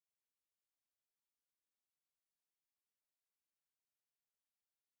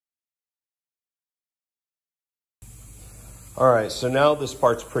All right, so now this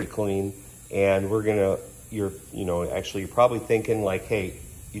part's pretty clean, and we're gonna, you're probably thinking like, hey,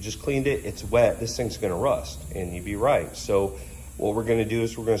 you just cleaned it, it's wet, this thing's gonna rust, and you'd be right. So what we're gonna do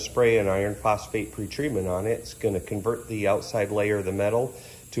is we're gonna spray an iron phosphate pretreatment on it. It's gonna convert the outside layer of the metal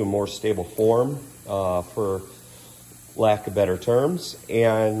to a more stable form, for lack of better terms,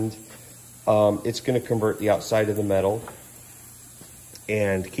 and it's gonna convert the outside of the metal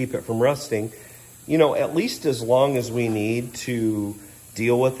and keep it from rusting, at least as long as we need to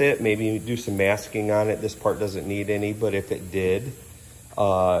deal with it. Maybe do some masking on it. This part doesn't need any, but if it did,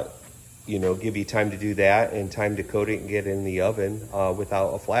 give you time to do that and time to coat it and get it in the oven without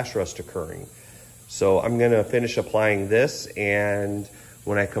a flash rust occurring. So I'm gonna finish applying this, and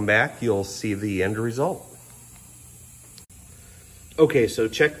when I come back, you'll see the end result. Okay, so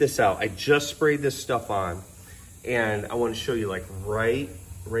check this out. I just sprayed this stuff on, and I want to show you like right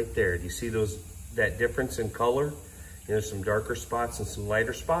there. Do you see that difference in color? Some darker spots and some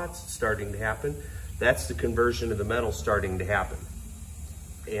lighter spots starting to happen. That's the conversion of the metal starting to happen.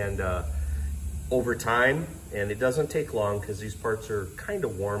 And over time, and it doesn't take long because these parts are kind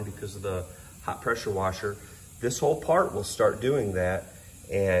of warm because of the hot pressure washer, this whole part will start doing that,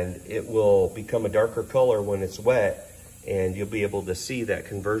 and it will become a darker color when it's wet, and you'll be able to see that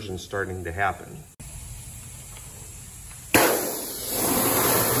conversion starting to happen.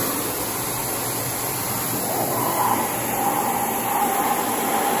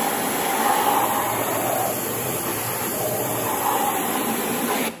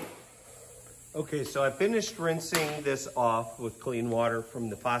 Okay, so I finished rinsing this off with clean water from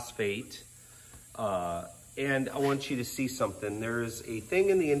the phosphate, and I want you to see something. There's a thing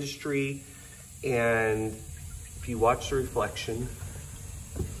in the industry, and if you watch the reflection,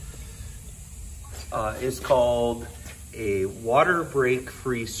 it's called a water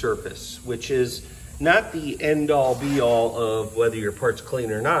break-free surface, which is not the end-all be-all of whether your part's clean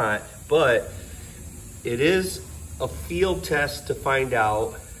or not, but it is a field test to find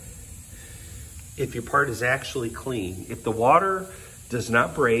out if your part is actually clean. If the water does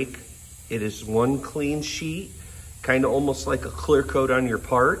not break, it is one clean sheet, kind of almost like a clear coat on your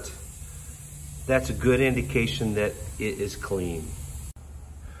part, that's a good indication that it is clean.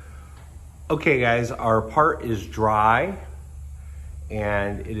 Okay guys, our part is dry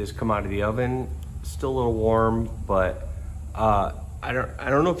and it has come out of the oven. Still a little warm, but I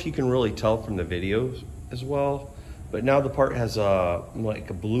don't know if you can really tell from the videos as well, but now the part has like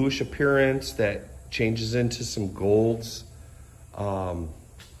a bluish appearance that changes into some golds. And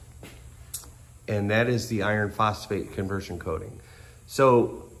that is the iron phosphate conversion coating.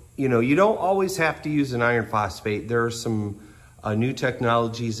 So, you don't always have to use an iron phosphate. There are some new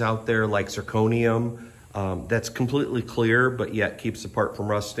technologies out there like zirconium that's completely clear, but yet keeps the part from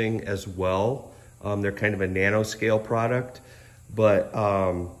rusting as well. They're kind of a nanoscale product, but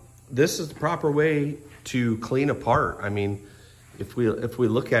this is the proper way to clean a part. I mean, if we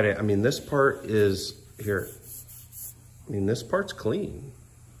look at it, I mean, this part is here. I mean, this part's clean.